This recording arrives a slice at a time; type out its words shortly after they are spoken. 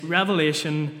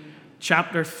Revelation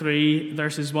chapter 3,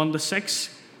 verses 1 to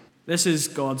 6. This is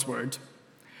God's word.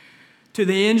 To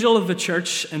the angel of the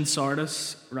church in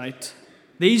Sardis write,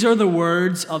 These are the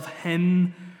words of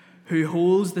him who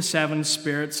holds the seven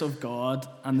spirits of God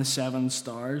and the seven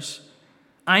stars.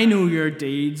 I know your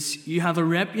deeds. You have a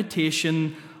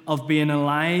reputation of being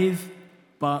alive,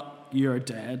 but you are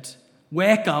dead.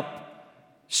 Wake up,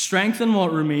 strengthen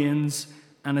what remains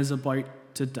and is about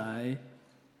to die.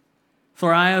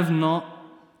 For I have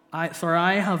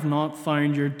not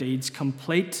found your deeds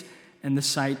complete in the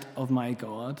sight of my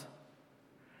God.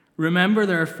 Remember,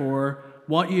 therefore,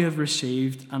 what you have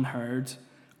received and heard.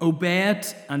 Obey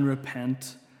it and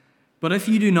repent. But if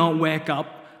you do not wake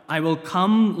up, I will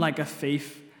come like a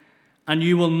thief, and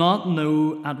you will not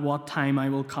know at what time I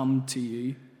will come to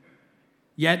you.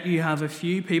 Yet you have a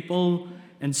few people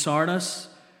in Sardis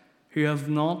who have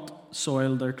not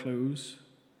soiled their clothes.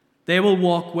 They will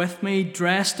walk with me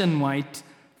dressed in white,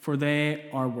 for they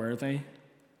are worthy.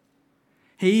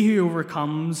 He who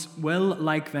overcomes will,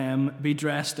 like them, be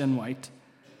dressed in white.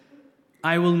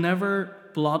 I will never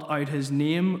blot out his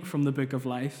name from the book of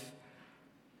life,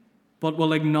 but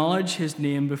will acknowledge his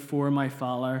name before my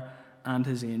Father and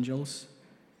his angels.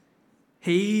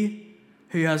 He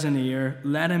who has an ear,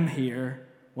 let him hear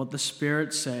what the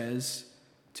Spirit says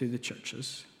to the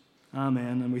churches.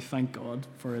 Amen, and we thank God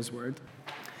for his word.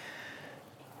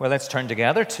 Well, let's turn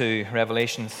together to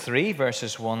Revelation 3,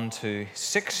 verses 1 to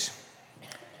 6,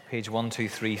 page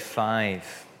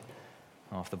 1235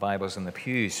 of the Bibles in the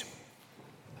pews.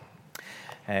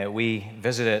 We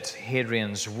visited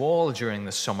Hadrian's Wall during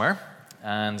the summer,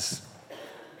 and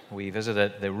we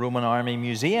visited the Roman Army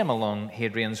Museum along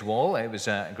Hadrian's Wall. It was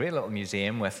a great little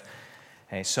museum with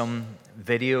some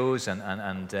videos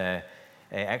and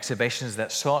exhibitions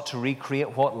that sought to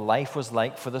recreate what life was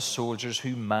like for the soldiers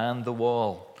who manned the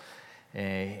wall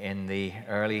in the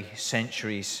early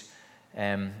centuries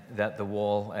that the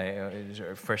wall,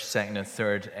 first, second, and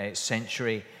third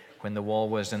century, when the wall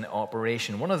was in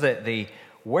operation. One of the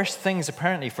worst things,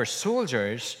 apparently, for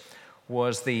soldiers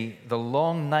was the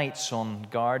long nights on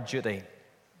guard duty.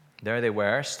 There they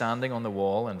were, standing on the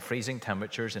wall in freezing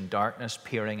temperatures in darkness,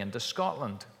 peering into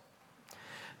Scotland.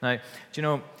 Now, do you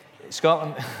know,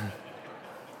 Scotland...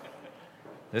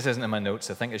 This isn't in my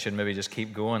notes. I think I should maybe just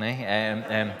keep going.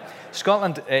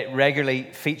 Scotland regularly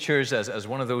features as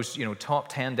one of those top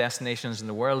 10 destinations in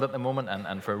the world at the moment,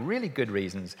 and for really good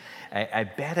reasons. I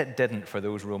bet it didn't for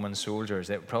those Roman soldiers.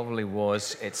 It probably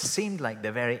was. It seemed like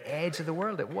the very edge of the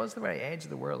world. It was the very edge of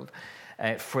the world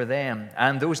for them.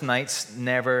 And those nights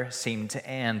never seemed to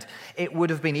end. It would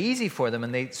have been easy for them,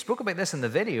 and they spoke about this in the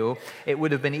video, it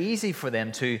would have been easy for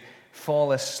them to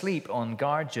fall asleep on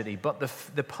guard duty, but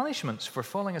the punishments for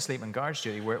falling asleep on guard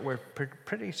duty were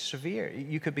pretty severe.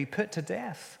 You could be put to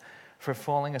death for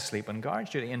falling asleep on guard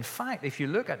duty. In fact, if you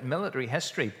look at military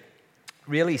history,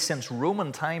 really since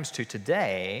Roman times to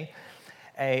today,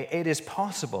 it is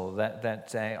possible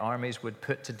that armies would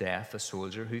put to death a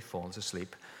soldier who falls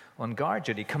asleep on guard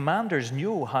duty. Commanders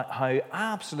know how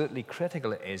absolutely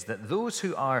critical it is that those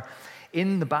who are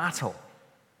in the battle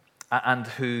and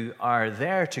who are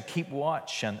there to keep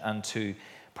watch and to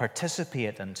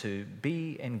participate and to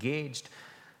be engaged,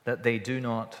 that they do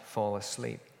not fall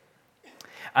asleep.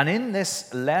 And in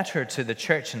this letter to the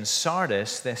church in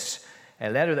Sardis, this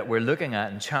letter that we're looking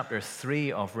at in chapter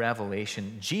 3 of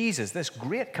Revelation, Jesus, this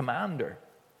great commander,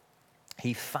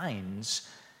 he finds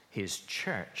his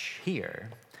church here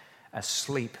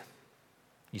asleep.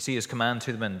 You see his command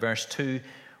to them in verse 2,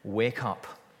 wake up.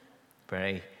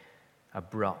 Very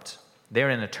abrupt. They're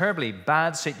in a terribly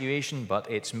bad situation,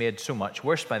 but it's made so much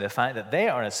worse by the fact that they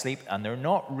are asleep and they're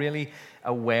not really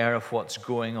aware of what's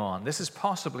going on. This is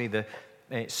possibly the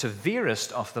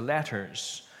severest of the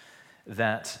letters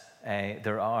that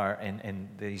there are in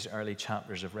these early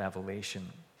chapters of Revelation.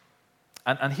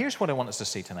 And here's what I want us to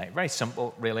see tonight. Very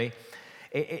simple, really.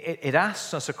 It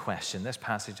asks us a question. This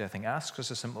passage, I think, asks us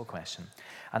a simple question.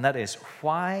 And that is,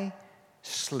 why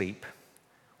sleep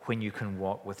when you can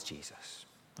walk with Jesus?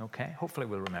 Okay, hopefully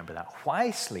we'll remember that. Why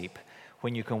sleep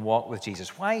when you can walk with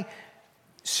Jesus? Why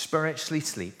spiritually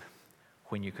sleep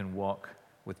when you can walk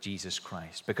with Jesus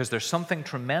Christ? Because there's something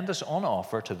tremendous on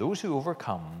offer to those who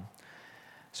overcome.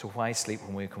 So why sleep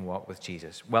when we can walk with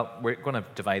Jesus? Well, we're going to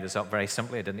divide this up very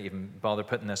simply. I didn't even bother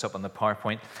putting this up on the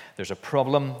PowerPoint. There's a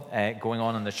problem going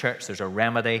on in the church. There's a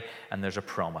remedy and there's a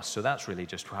promise. So that's really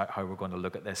just how we're going to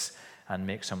look at this and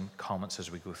make some comments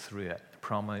as we go through it.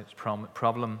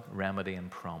 Problem, remedy, and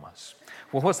promise.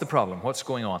 Well, what's the problem? What's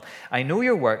going on? I know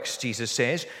your works, Jesus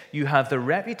says. You have the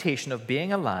reputation of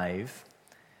being alive,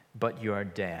 but you are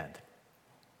dead.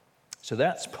 So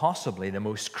that's possibly the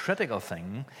most critical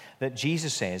thing that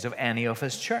Jesus says of any of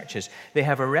his churches. They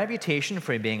have a reputation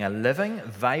for being a living,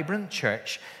 vibrant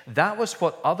church. That was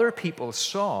what other people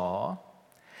saw.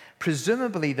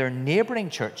 Presumably their neighboring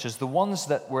churches, the ones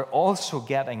that were also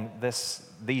getting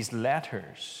these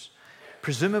letters,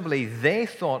 presumably they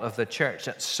thought of the church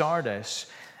at Sardis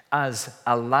as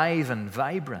alive and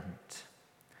vibrant.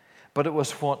 But it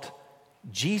was what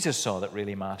Jesus saw that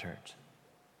really mattered.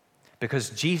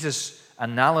 Because Jesus'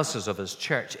 analysis of his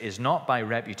church is not by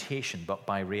reputation, but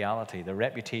by reality. The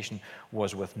reputation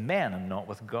was with men and not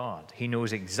with God. He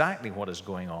knows exactly what is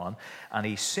going on, and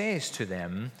he says to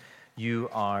them,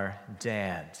 "You are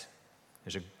dead."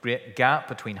 There's a great gap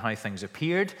between how things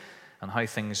appeared and how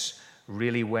things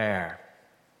really were.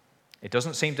 It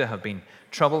doesn't seem to have been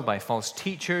troubled by false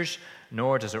teachers,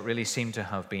 nor does it really seem to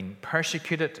have been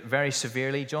persecuted very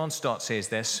severely. John Stott says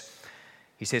this.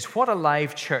 He says, "What a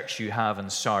live church you have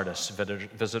in Sardis,"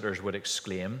 visitors would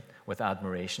exclaim with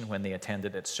admiration when they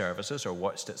attended its services or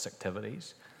watched its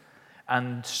activities.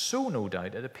 And so, no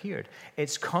doubt, it appeared.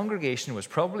 Its congregation was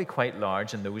probably quite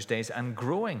large in those days and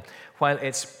growing, while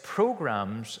its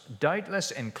programs doubtless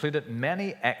included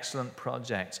many excellent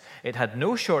projects. It had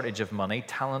no shortage of money,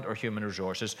 talent, or human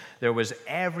resources. There was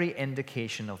every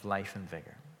indication of life and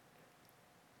vigor.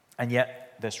 And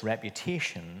yet, this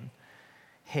reputation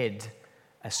hid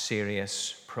a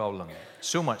serious problem,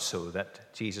 so much so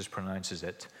that Jesus pronounces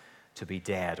it to be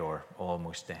dead or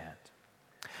almost dead.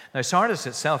 Now, Sardis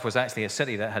itself was actually a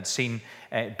city that had seen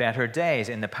better days.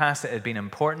 In the past, it had been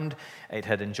important. It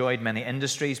had enjoyed many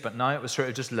industries, but now it was sort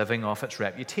of just living off its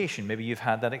reputation. Maybe you've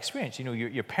had that experience. You know,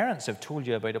 your parents have told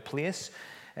you about a place,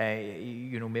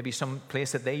 maybe some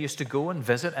place that they used to go and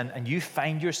visit, and you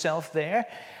find yourself there,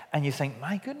 and you think,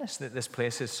 my goodness, that this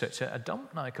place is such a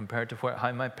dump now compared to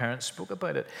how my parents spoke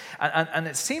about it. And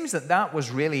it seems that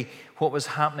was really what was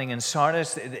happening in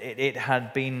Sardis. It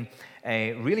had been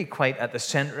really quite at the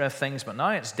center of things, but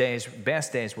now its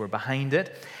best days were behind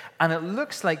it. And it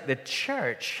looks like the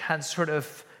church had sort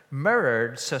of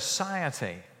mirrored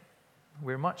society.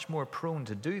 We're much more prone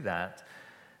to do that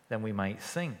than we might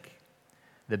think.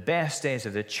 The best days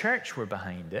of the church were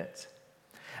behind it,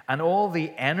 and all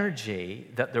the energy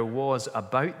that there was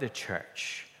about the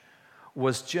church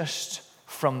was just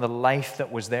from the life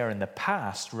that was there in the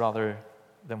past rather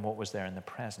than what was there in the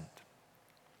present.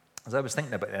 As I was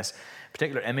thinking about this, a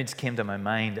particular image came to my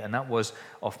mind, and that was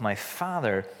of my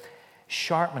father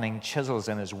sharpening chisels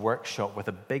in his workshop with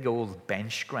a big old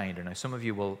bench grinder. Now, some of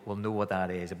you will know what that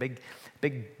is. A big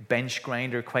bench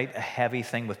grinder, quite a heavy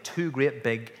thing with two great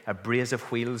big abrasive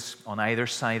wheels on either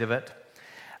side of it.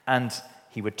 And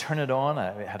he would turn it on.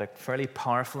 It had a fairly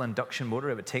powerful induction motor.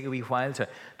 It would take a wee while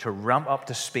to ramp up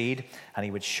to speed, and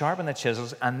he would sharpen the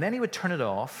chisels, and then he would turn it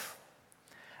off.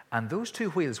 And those two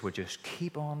wheels would just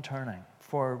keep on turning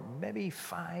for maybe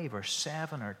 5 or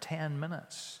 7 or 10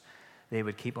 minutes. They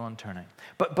would keep on turning.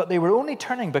 But they were only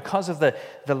turning because of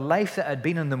the life that had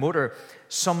been in the motor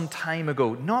some time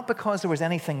ago, not because there was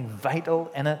anything vital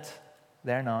in it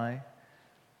there now.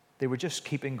 They were just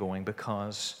keeping going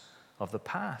because of the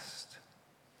past.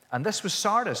 And this was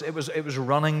Sardis. It was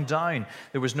running down.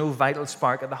 There was no vital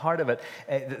spark at the heart of it.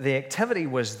 The activity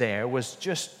was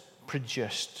just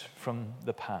produced from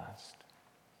the past.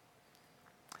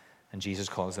 And Jesus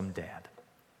calls them dead.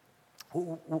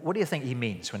 What do you think he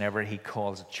means whenever he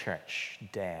calls a church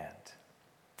dead?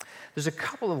 There's a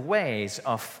couple of ways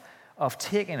of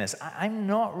taking this. I'm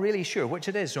not really sure which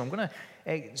it is, so I'm going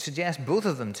to suggest both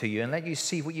of them to you and let you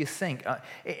see what you think.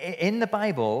 In the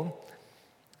Bible,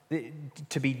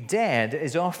 to be dead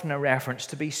is often a reference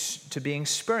to being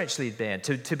spiritually dead,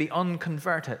 to be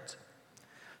unconverted.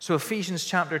 So Ephesians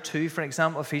chapter 2, for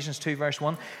example, Ephesians 2 verse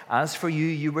 1, "As for you,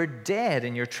 you were dead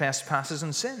in your trespasses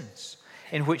and sins,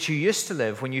 in which you used to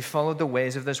live when you followed the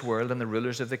ways of this world and the ruler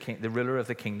of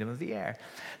the kingdom of the air."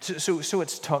 So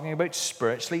it's talking about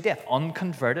spiritually dead,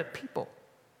 unconverted people,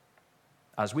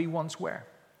 as we once were.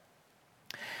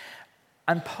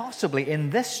 And possibly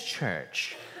in this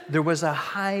church, there was a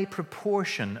high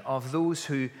proportion of those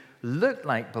who looked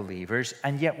like believers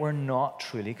and yet were not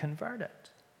truly converted.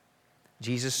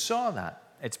 Jesus saw that.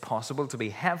 It's possible to be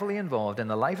heavily involved in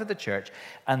the life of the church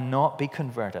and not be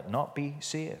converted, not be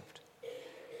saved.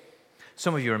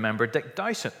 Some of you remember Dick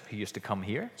Dowsett, who used to come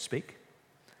here, speak.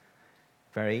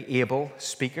 Very able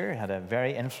speaker, had a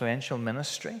very influential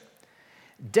ministry.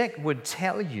 Dick would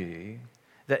tell you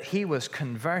that he was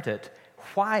converted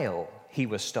while he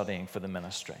was studying for the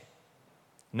ministry.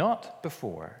 Not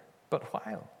before, but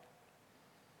while.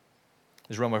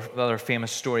 There's another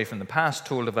famous story from the past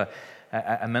told of a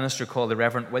minister called the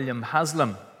Reverend William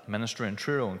Haslam. minister in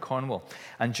Truro in Cornwall.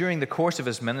 And during the course of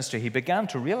his ministry, he began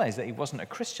to realize that he wasn't a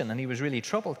Christian, and he was really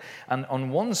troubled. And on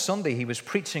one Sunday, he was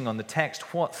preaching on the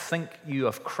text, "What think you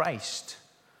of Christ?"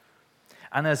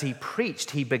 And as he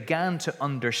preached, he began to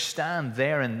understand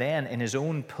there and then in his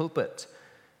own pulpit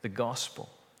the gospel.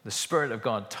 The Spirit of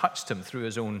God touched him through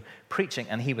his own preaching,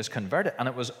 and he was converted. And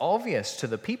it was obvious to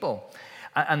the people.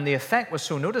 And the effect was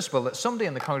so noticeable that somebody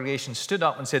in the congregation stood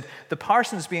up and said, "The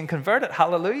parson's being converted,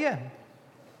 hallelujah."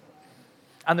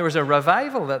 And there was a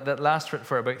revival that lasted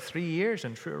for about 3 years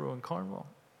in Truro and Cornwall.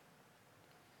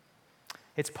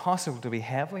 It's possible to be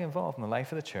heavily involved in the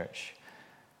life of the church,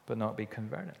 but not be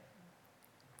converted.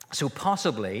 So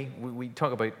possibly, we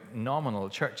talk about nominal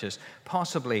churches,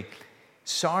 possibly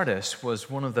Sardis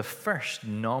was one of the first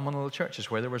nominal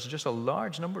churches where there was just a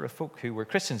large number of folk who were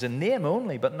Christians in name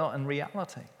only, but not in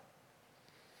reality.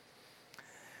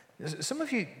 Some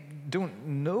of you don't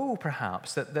know,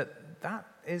 perhaps, that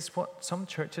is what some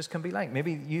churches can be like.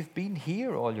 Maybe you've been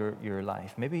here all your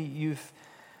life. Maybe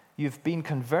you've been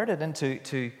converted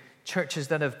into churches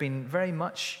that have been very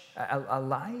much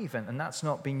alive, and that's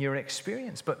not been your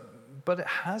experience, but it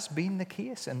has been the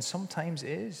case, and sometimes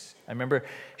is. I remember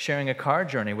sharing a car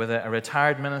journey with a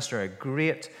retired minister, a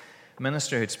great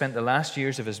minister who'd spent the last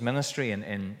years of his ministry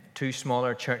in 2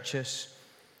 smaller churches,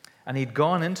 and he'd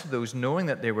gone into those knowing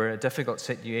that they were a difficult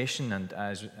situation, and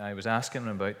as I was asking him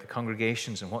about the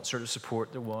congregations and what sort of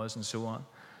support there was and so on,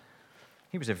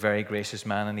 he was a very gracious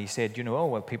man, and he said,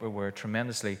 people were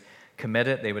tremendously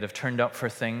committed. They would have turned up for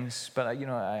things, but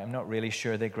I'm not really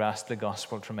sure they grasped the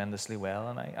gospel tremendously well.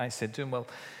 And I said to him, well,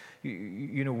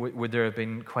 would there have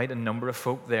been quite a number of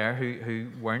folk there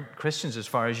who weren't Christians as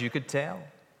far as you could tell?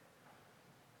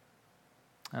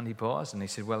 And he paused and he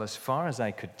said, well, as far as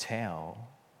I could tell,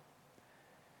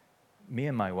 me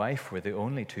and my wife were the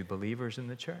only 2 believers in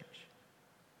the church.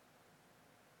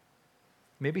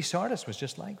 Maybe Sardis was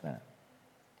just like that.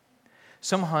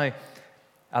 Somehow,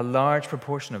 a large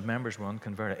proportion of members were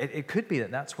unconverted. It could be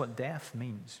that that's what death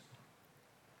means.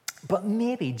 But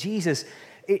maybe Jesus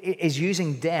is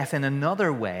using death in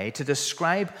another way to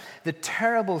describe the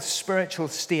terrible spiritual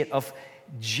state of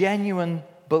genuine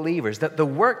believers, that the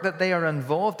work that they are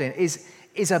involved in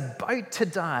is about to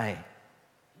die.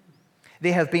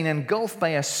 They have been engulfed by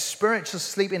a spiritual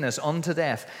sleepiness unto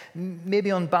death. Maybe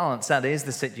on balance, that is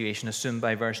the situation assumed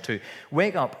by verse 2.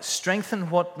 Wake up, strengthen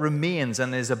what remains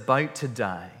and is about to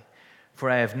die,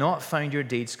 for I have not found your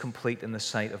deeds complete in the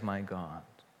sight of my God.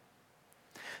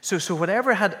 So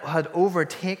whatever had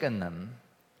overtaken them,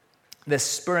 this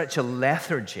spiritual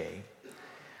lethargy,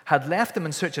 had left them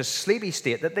in such a sleepy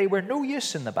state that they were no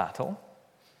use in the battle.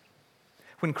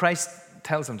 When Christ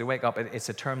tells them to wake up, it's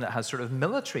a term that has sort of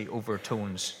military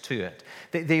overtones to it.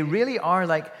 They really are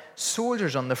like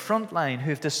soldiers on the front line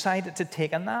who've decided to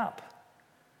take a nap.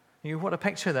 What a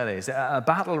picture that is. A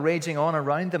battle raging on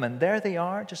around them, and there they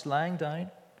are, just lying down,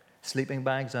 sleeping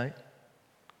bags out,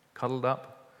 cuddled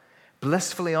up,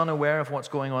 blissfully unaware of what's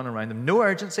going on around them. No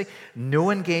urgency,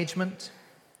 no engagement.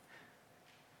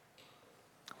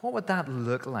 What would that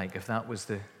look like if that was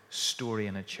the story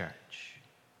in a church?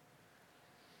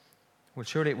 Well,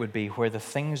 surely it would be where the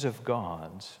things of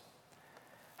God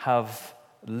have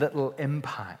little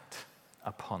impact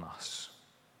upon us.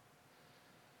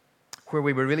 Where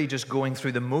we were really just going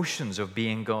through the motions of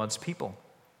being God's people.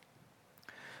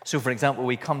 So, for example,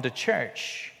 we come to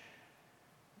church,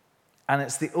 and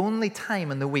it's the only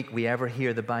time in the week we ever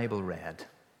hear the Bible read,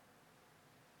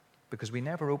 because we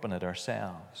never open it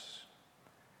ourselves.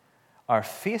 Our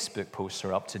Facebook posts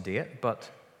are up to date, but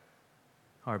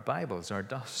our Bibles are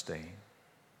dusty.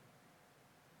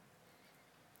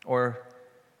 Or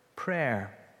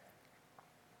prayer.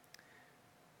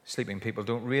 Sleeping people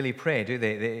don't really pray, do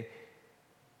they?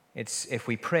 If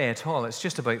we pray at all, it's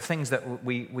just about things that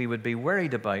we would be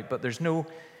worried about, but there's no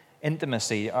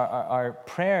intimacy. Our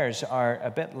prayers are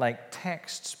a bit like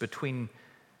texts between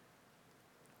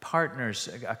partners,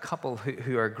 a couple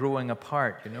who are growing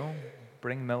apart,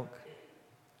 bring milk,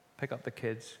 pick up the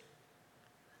kids.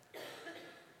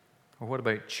 Or what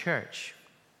about church?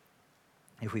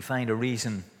 If we find a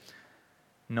reason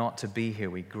not to be here,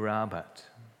 we grab it.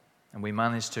 And we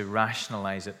manage to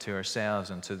rationalize it to ourselves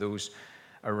and to those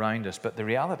around us. But the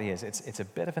reality is, it's a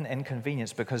bit of an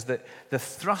inconvenience, because the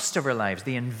thrust of our lives,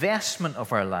 the investment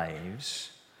of our lives,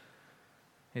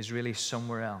 is really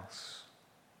somewhere else.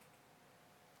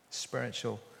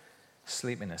 Spiritual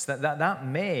sleepiness. That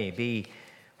may be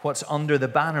what's under the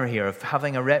banner here of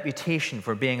having a reputation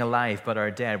for being alive but are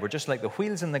dead. We're just like the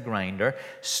wheels in the grinder,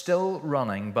 still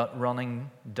running but running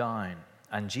down.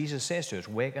 And Jesus says to us,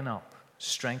 waken up,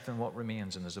 strengthen what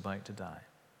remains and is about to die.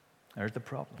 There's the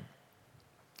problem.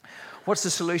 What's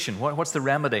the solution? What's the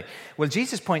remedy? Well,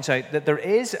 Jesus points out that there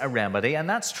is a remedy, and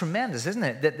that's tremendous, isn't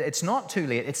it? That it's not too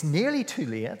late. It's nearly too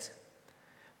late,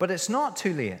 but it's not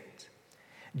too late.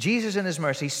 Jesus, in his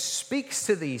mercy, speaks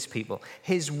to these people.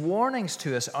 His warnings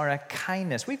to us are a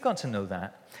kindness. We've got to know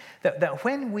that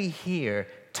when we hear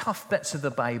tough bits of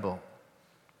the Bible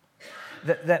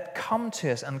that come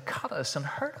to us and cut us and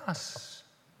hurt us,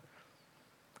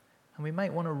 and we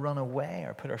might want to run away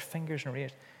or put our fingers in our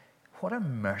ears, what a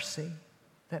mercy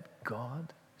that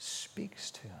God speaks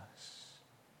to us.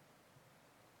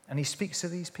 And he speaks to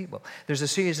these people. There's a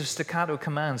series of staccato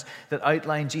commands that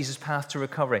outline Jesus' path to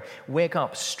recovery. Wake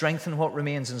up, strengthen what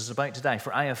remains and is about to die.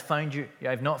 For I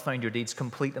have not found your deeds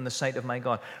complete in the sight of my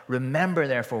God. Remember,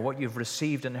 therefore, what you've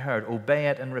received and heard. Obey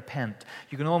it and repent.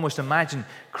 You can almost imagine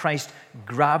Christ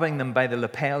grabbing them by the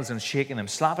lapels and shaking them,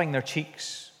 slapping their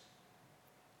cheeks.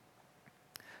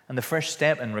 And the first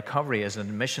step in recovery is an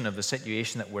admission of the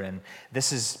situation that we're in.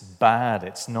 This is bad.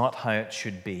 It's not how it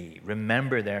should be.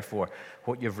 Remember, therefore,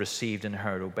 what you've received and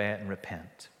heard. Obey it and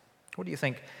repent. What do you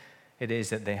think it is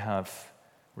that they have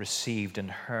received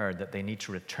and heard that they need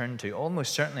to return to?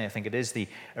 Almost certainly, I think it is the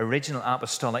original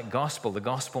apostolic gospel, the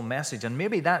gospel message. And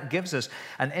maybe that gives us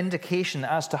an indication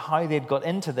as to how they'd got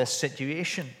into this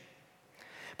situation.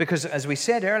 Because, as we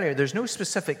said earlier, there's no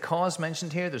specific cause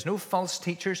mentioned here. There's no false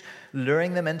teachers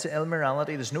luring them into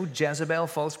immorality. There's no Jezebel,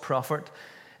 false prophet,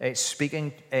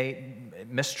 speaking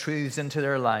mistruths into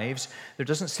their lives. There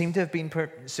doesn't seem to have been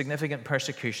significant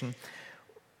persecution.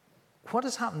 What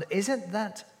has happened? Is it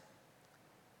that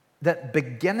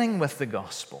beginning with the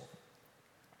gospel,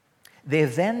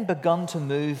 they've then begun to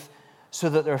move so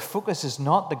that their focus is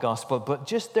not the gospel, but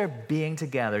just their being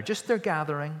together, just their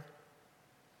gathering?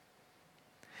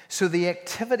 So the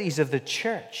activities of the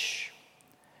church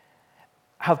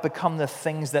have become the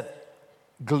things that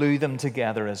glue them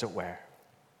together, as it were.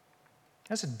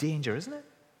 That's a danger, isn't it?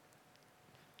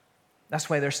 That's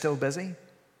why they're still busy.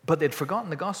 But they'd forgotten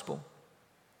the gospel.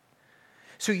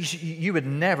 So you would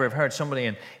never have heard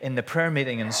somebody in the prayer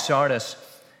meeting in Sardis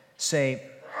say,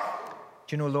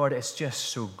 do you know, Lord, it's just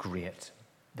so great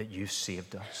that you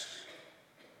saved us.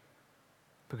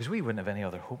 Because we wouldn't have any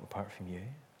other hope apart from you.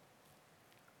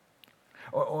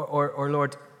 Or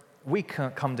Lord, we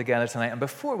can't come together tonight, and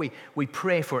before we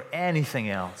pray for anything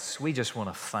else, we just want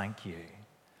to thank you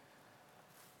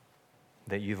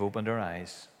that you've opened our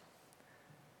eyes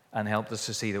and helped us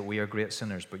to see that we are great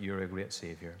sinners, but you're a great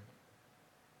Savior.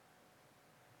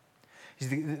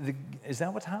 Is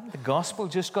that what happened? The gospel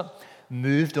just got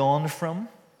moved on from?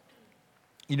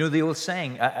 You know the old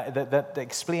saying that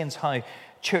explains how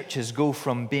churches go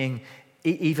from being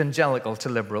evangelical to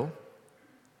liberal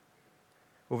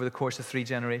over the course of 3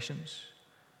 generations.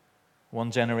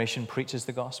 One generation preaches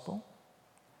the gospel.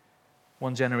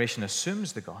 One generation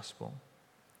assumes the gospel.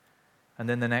 And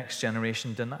then the next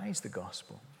generation denies the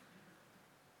gospel.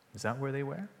 Is that where they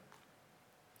were?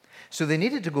 So they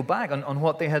needed to go back on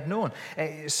what they had known.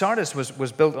 Sardis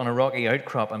was built on a rocky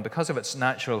outcrop, and because of its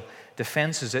natural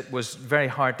defenses, it was very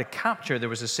hard to capture. There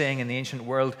was a saying in the ancient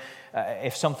world,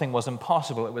 if something was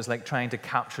impossible, it was like trying to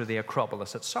capture the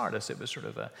Acropolis at Sardis. It was sort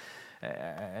of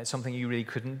something you really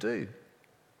couldn't do.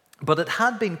 But it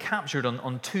had been captured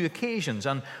on 2 occasions,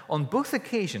 and on both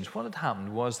occasions what had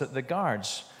happened was that the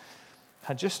guards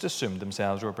had just assumed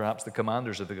themselves, or perhaps the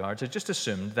commanders of the guards had just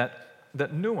assumed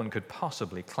that no one could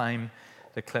possibly climb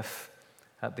the cliff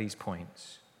at these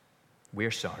points.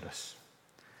 We're Sardis.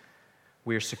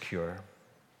 We're secure.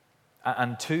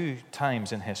 And 2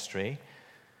 times in history,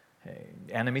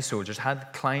 enemy soldiers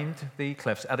had climbed the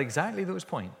cliffs at exactly those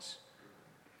points,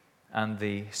 and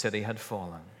the city had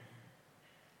fallen.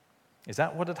 Is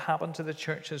that what had happened to the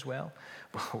church as well?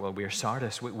 Well, we're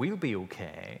Sardis. We'll be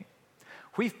okay.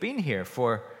 We've been here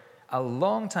for a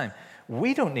long time.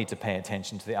 We don't need to pay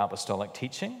attention to the apostolic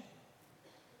teaching.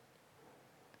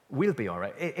 We'll be all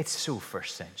right. It's so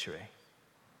first century.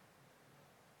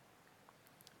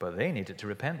 But they needed to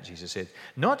repent, Jesus said.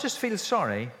 Not just feel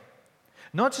sorry,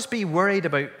 not just be worried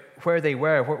about where they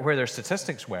were, where their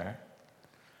statistics were.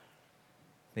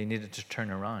 They needed to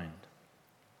turn around.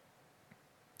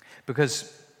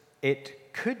 Because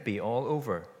it could be all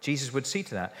over. Jesus would see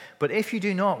to that. But if you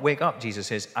do not wake up, Jesus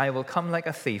says, I will come like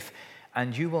a thief,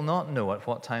 and you will not know at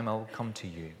what time I will come to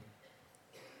you.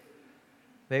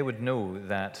 They would know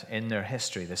that in their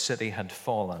history, the city had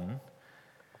fallen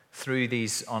through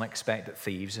these unexpected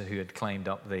thieves who had climbed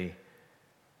up the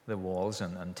walls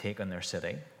and taken their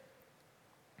city.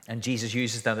 And Jesus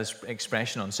uses that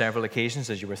expression on several occasions,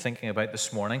 as you were thinking about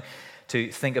this morning,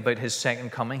 to think about his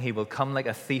second coming. He will come like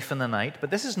a thief in the night. But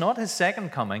this is not his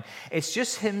second coming. It's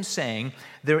just him saying,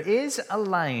 there is a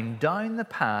line down the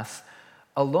path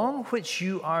along which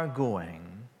you are going,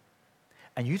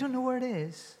 and you don't know where it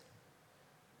is.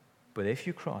 But if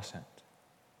you cross it,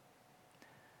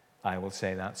 I will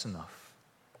say that's enough.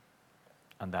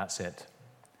 And that's it.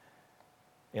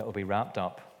 It'll be wrapped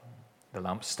up. The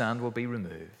lampstand will be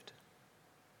removed.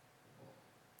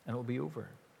 And it'll be over.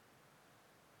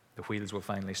 The wheels will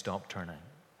finally stop turning.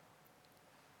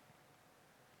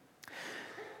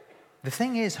 The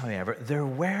thing is, however, there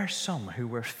were some who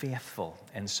were faithful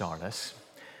in Sardis.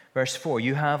 Verse 4,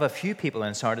 you have a few people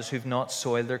in Sardis who've not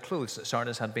soiled their clothes.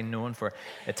 Sardis had been known for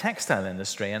a textile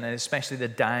industry and especially the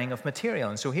dyeing of material.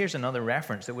 And so here's another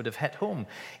reference that would have hit home.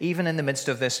 Even in the midst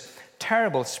of this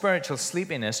terrible spiritual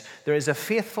sleepiness, there is a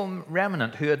faithful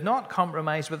remnant who had not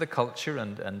compromised with the culture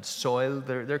and soiled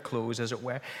their clothes, as it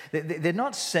were. They had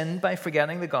not sinned by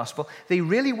forgetting the gospel. They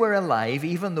really were alive,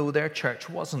 even though their church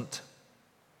wasn't.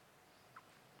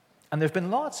 And there's been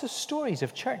lots of stories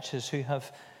of churches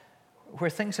where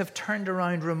things have turned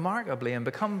around remarkably and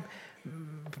become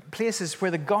places where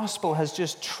the gospel has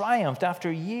just triumphed after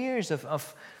years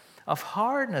of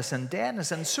hardness and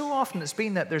deadness. And so often it's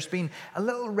been that there's been a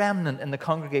little remnant in the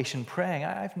congregation praying.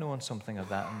 I've known something of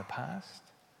that in the past.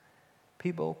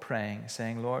 People praying,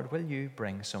 saying, Lord, will you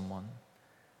bring someone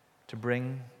to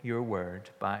bring your word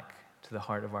back to the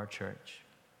heart of our church?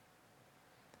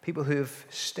 People who have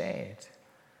stayed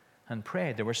and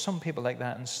prayed. There were some people like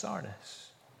that in Sardis.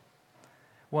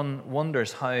 One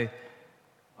wonders how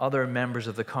other members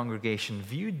of the congregation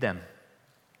viewed them.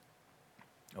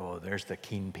 Oh, there's the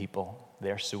keen people.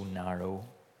 They're so narrow.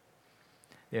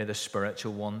 They're the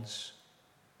spiritual ones.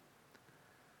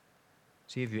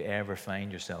 See if you ever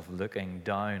find yourself looking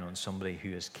down on somebody who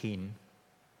is keen.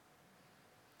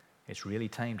 It's really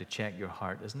time to check your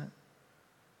heart, isn't it?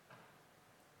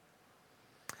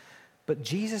 But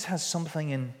Jesus has something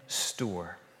in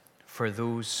store for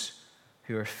those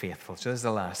who are faithful. So this is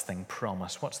the last thing,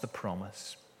 promise. What's the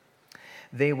promise?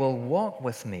 They will walk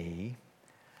with me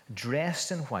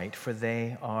dressed in white, for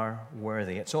they are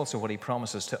worthy. It's also what he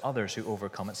promises to others who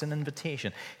overcome. It's an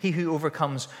invitation. He who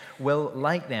overcomes will,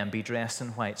 like them, be dressed in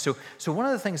white. So one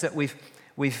of the things that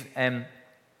we've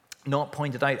not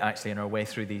pointed out, actually, in our way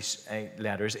through these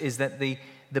letters is that the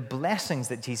blessings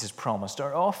that Jesus promised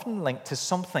are often linked to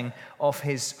something of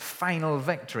his final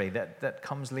victory that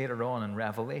comes later on in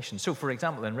Revelation. So, for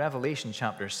example, in Revelation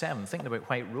chapter 7, thinking about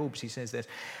white robes, he says this,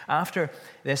 after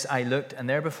this I looked, and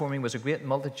there before me was a great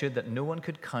multitude that no one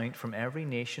could count from every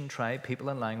nation, tribe, people,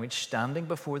 and language, standing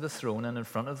before the throne and in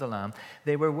front of the Lamb.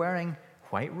 They were wearing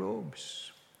white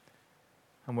robes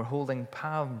and were holding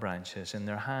palm branches in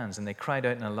their hands, and they cried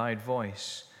out in a loud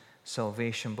voice,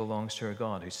 salvation belongs to our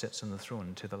God who sits on the throne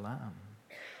and to the Lamb.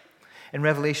 In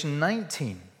Revelation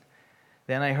 19,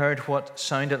 then I heard what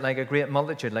sounded like a great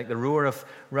multitude, like the roar of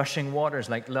rushing waters,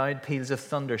 like loud peals of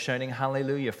thunder, shouting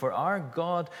hallelujah. For our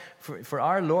God, for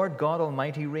our Lord God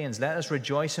Almighty reigns. Let us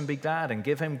rejoice and be glad and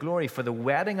give him glory. For the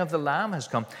wedding of the Lamb has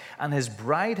come, and his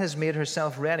bride has made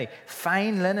herself ready.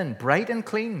 Fine linen, bright and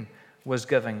clean, was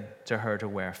given to her to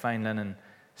wear. Fine linen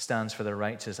stands for the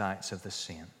righteous acts of the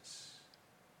saints.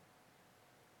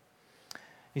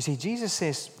 You see, Jesus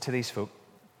says to these folk,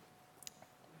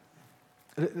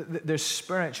 there's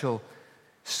spiritual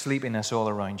sleepiness all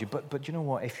around you, but you know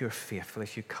what? If you're faithful,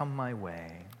 if you come my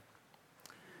way,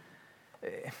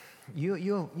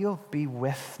 you'll be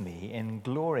with me in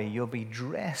glory. You'll be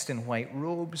dressed in white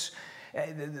robes.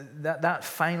 That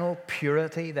final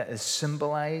purity that is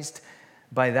symbolized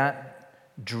by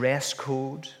that dress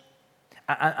code,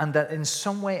 and that in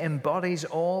some way embodies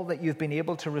all that you've been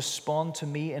able to respond to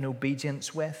me in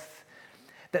obedience with,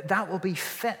 that will be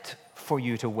fit for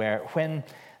you to wear when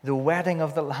the wedding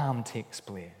of the Lamb takes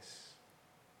place.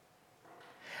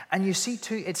 And you see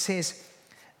too, it says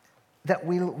that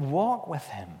we'll walk with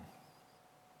him.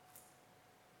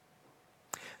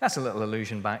 That's a little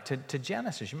allusion back to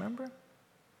Genesis, you remember?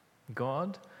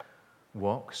 God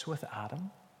walks with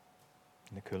Adam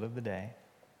in the cool of the day.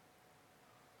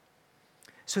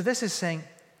 So this is saying,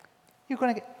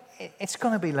 it's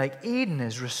going to be like Eden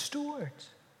is restored.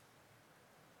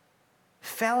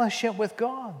 Fellowship with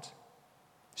God.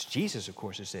 It's Jesus, of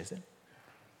course, who says it.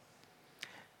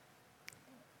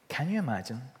 Can you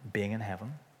imagine being in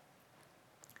heaven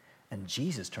and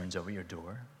Jesus turns over your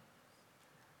door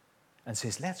and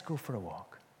says, let's go for a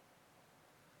walk?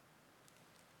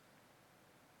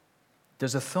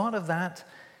 Does the thought of that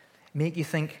make you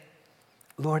think,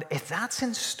 Lord, if that's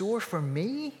in store for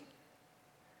me,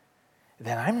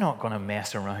 then I'm not going to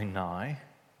mess around now.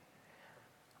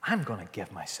 I'm going to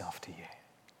give myself to you.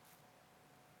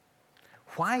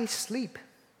 Why sleep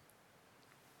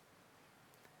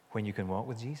when you can walk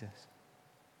with Jesus?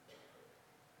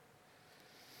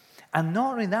 And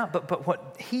not only that, but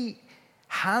what he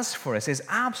has for us is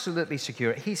absolutely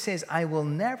secure. He says, I will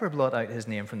never blot out his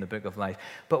name from the book of life,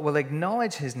 but will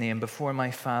acknowledge his name before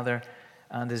my Father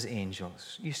and his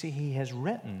angels. You see, he has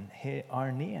written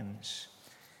our names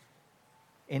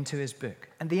into his book.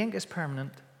 And the ink is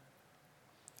permanent.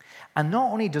 And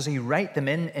not only does he write them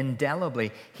in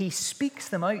indelibly, he speaks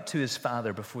them out to his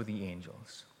Father before the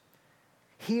angels.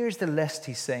 Here's the list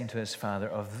he's saying to his Father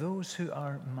of those who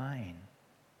are mine.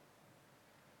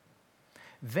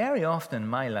 Very often in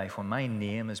my life, when my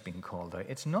name has been called out,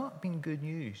 it's not been good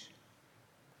news.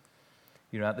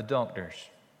 You're at the doctor's,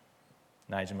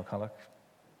 Nigel McCulloch.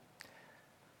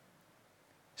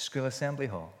 School Assembly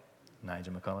Hall,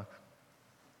 Nigel McCulloch.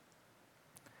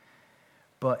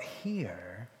 But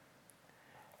here,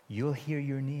 you'll hear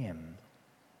your name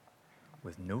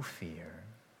with no fear,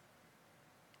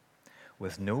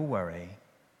 with no worry,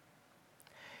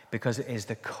 because it is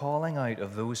the calling out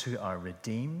of those who are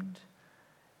redeemed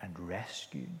and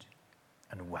rescued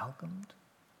and welcomed.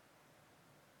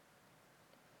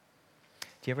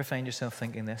 Do you ever find yourself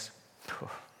thinking this?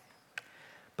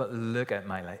 But look at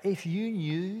my life. If you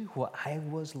knew what I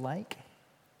was like,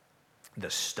 the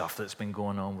stuff that's been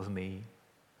going on with me,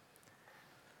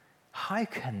 how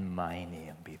can my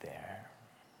name be there?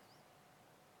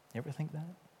 You ever think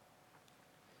that?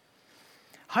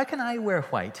 How can I wear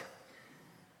white?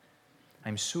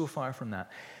 I'm so far from that.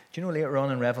 Do you know later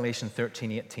on in Revelation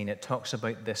 13:18, it talks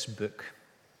about this book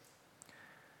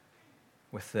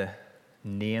with the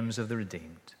names of the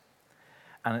redeemed.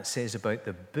 And it says about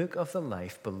the book of the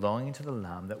life belonging to the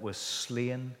Lamb that was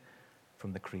slain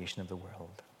from the creation of the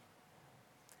world.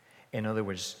 In other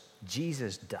words,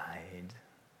 Jesus died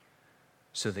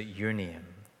so that your name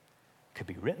could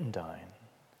be written down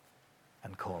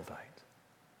and called out.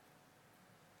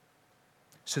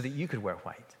 So that you could wear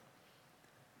white.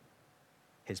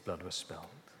 His blood was spilled.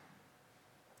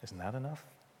 Isn't that enough?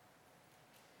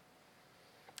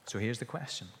 So here's the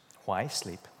question. Why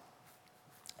sleep?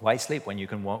 Why sleep when you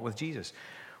can walk with Jesus?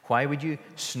 Why would you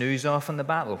snooze off in the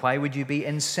battle? Why would you be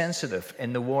insensitive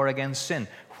in the war against sin?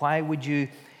 Why would you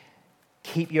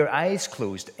keep your eyes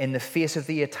closed in the face of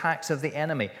the attacks of the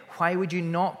enemy? Why would you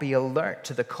not be alert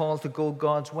to the call to go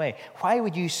God's way? Why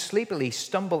would you sleepily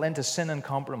stumble into sin and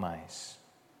compromise?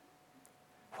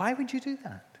 Why would you do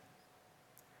that?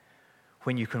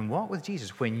 When you can walk with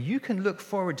Jesus, when you can look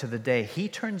forward to the day he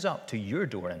turns up to your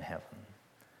door in heaven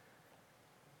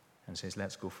and says,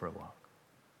 let's go for a walk.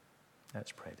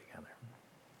 Let's pray together.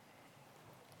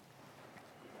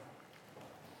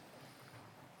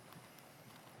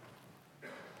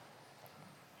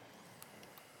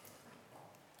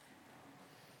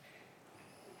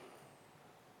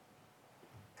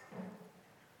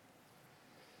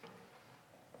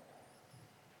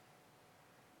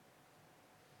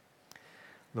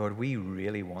 Lord, we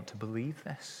really want to believe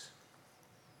this.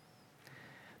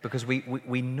 Because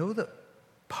we know that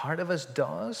part of us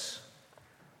does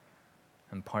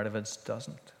and part of us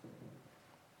doesn't.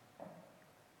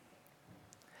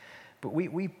 But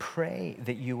we pray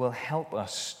that you will help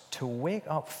us to wake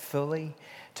up fully,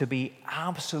 to be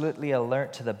absolutely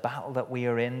alert to the battle that we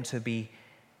are in, to be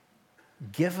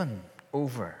given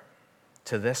over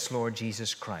to this Lord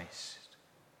Jesus Christ,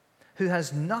 who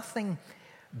has nothing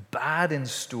bad in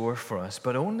store for us,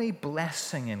 but only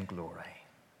blessing and glory.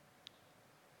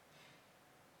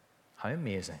 How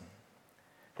amazing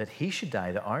that he should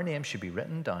die, that our name should be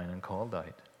written down and called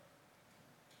out.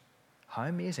 How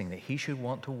amazing that he should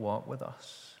want to walk with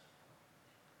us.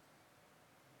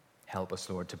 Help us,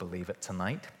 Lord, to believe it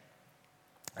tonight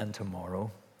and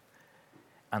tomorrow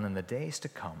and in the days to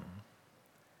come.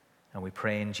 And we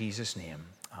pray in Jesus' name,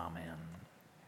 amen.